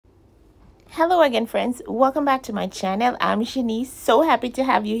Hello again, friends. Welcome back to my channel. I'm Shanice. So happy to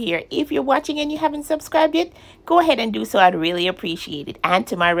have you here. If you're watching and you haven't subscribed yet, go ahead and do so. I'd really appreciate it. And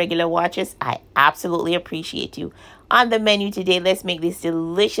to my regular watchers, I absolutely appreciate you. On the menu today, let's make these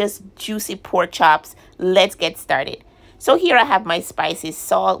delicious, juicy pork chops. Let's get started. So here I have my spices: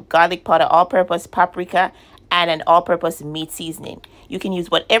 salt, garlic powder, all-purpose paprika, and an all-purpose meat seasoning. You can use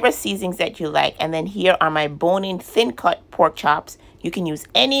whatever seasonings that you like. And then here are my bone-in thin-cut pork chops. You can use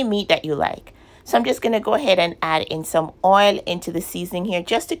any meat that you like. So I'm just going to go ahead and add in some oil into the seasoning here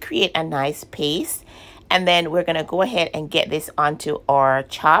just to create a nice paste. And then we're going to go ahead and get this onto our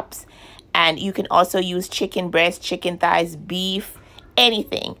chops. And you can also use chicken breast, chicken thighs, beef,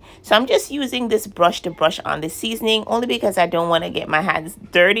 anything. So I'm just using this brush to brush on the seasoning only because I don't want to get my hands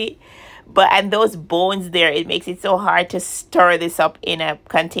dirty. And those bones there, it makes it so hard to stir this up in a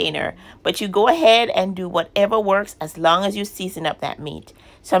container. But you go ahead and do whatever works as long as you season up that meat.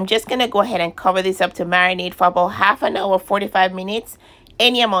 So I'm just going to go ahead and cover this up to marinate for about half an hour, 45 minutes.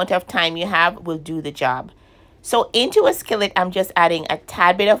 Any amount of time you have will do the job. So into a skillet, I'm just adding a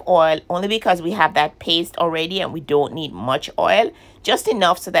tad bit of oil only because we have that paste already and we don't need much oil. Just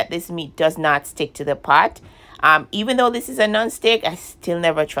enough so that this meat does not stick to the pot. Even though this is a non-stick, I still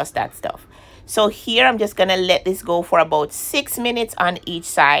never trust that stuff. So here I'm just going to let this go for about 6 minutes on each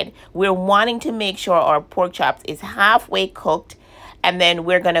side. We're wanting to make sure our pork chops is halfway cooked. And then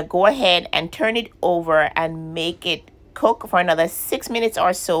we're going to go ahead and turn it over and make it cook for another 6 minutes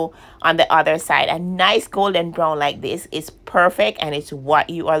or so on the other side. A nice golden brown like this is perfect and it's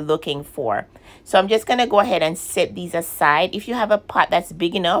what you are looking for. So I'm just going to go ahead and set these aside. If you have a pot that's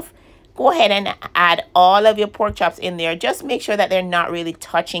big enough, go ahead and add all of your pork chops in there. Just make sure that they're not really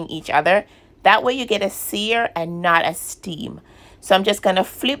touching each other. That way you get a sear and not a steam. So I'm just going to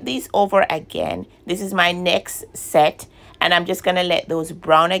flip these over again. This is my next set. And I'm just going to let those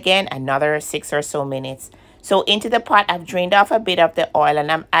brown again another 6 or so minutes. So into the pot, I've drained off a bit of the oil.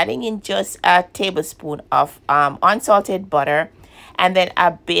 And I'm adding in just a tablespoon of unsalted butter. And then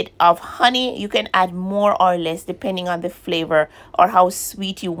a bit of honey. You can add more or less depending on the flavor or how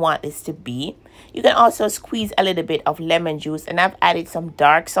sweet you want this to be. You can also squeeze a little bit of lemon juice. And I've added some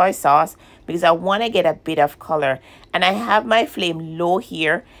dark soy sauce because I want to get a bit of color. And I have my flame low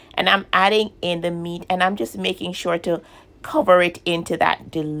here. And I'm adding in the meat. And I'm just making sure to cover it into that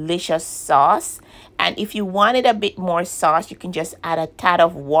delicious sauce. And if you wanted a bit more sauce, you can just add a tad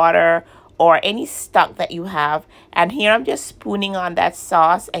of water or any stock that you have. And here I'm just spooning on that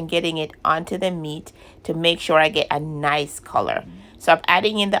sauce and getting it onto the meat to make sure I get a nice color. So I'm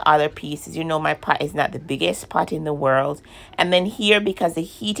adding in the other pieces. You know, my pot is not the biggest pot in the world. And then here, because the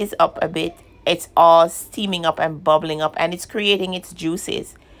heat is up a bit, it's all steaming up and bubbling up and it's creating its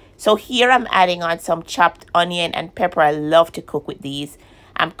juices. So here I'm adding on some chopped onion and pepper. I love to cook with these.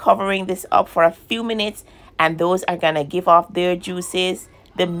 I'm covering this up for a few minutes and those are going to give off their juices.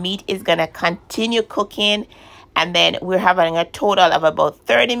 The meat is going to continue cooking. And then we're having a total of about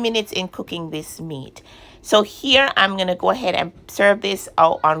 30 minutes in cooking this meat. So here I'm going to go ahead and serve this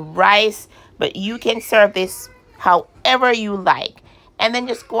out on rice. But you can serve this however you like. And then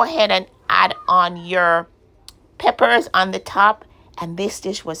just go ahead and add on your peppers on the top. And this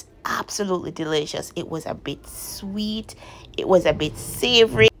dish was absolutely delicious. It was a bit sweet. It was a bit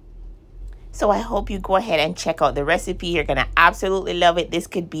savory. So I hope you go ahead and check out the recipe. You're going to absolutely love it. This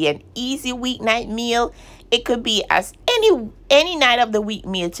could be an easy weeknight meal. It could be as any night of the week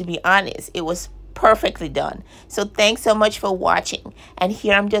meal, to be honest. It was perfectly done. So thanks so much for watching. And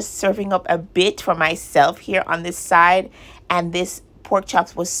here I'm just serving up a bit for myself here on this side. And this pork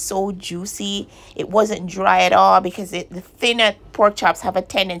chops was so juicy. It wasn't dry at all because the thinner pork chops have a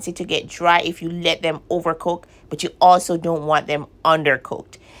tendency to get dry if you let them overcook, but you also don't want them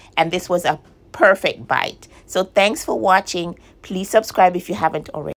undercooked. And this was a perfect bite. So thanks for watching. Please subscribe if you haven't already.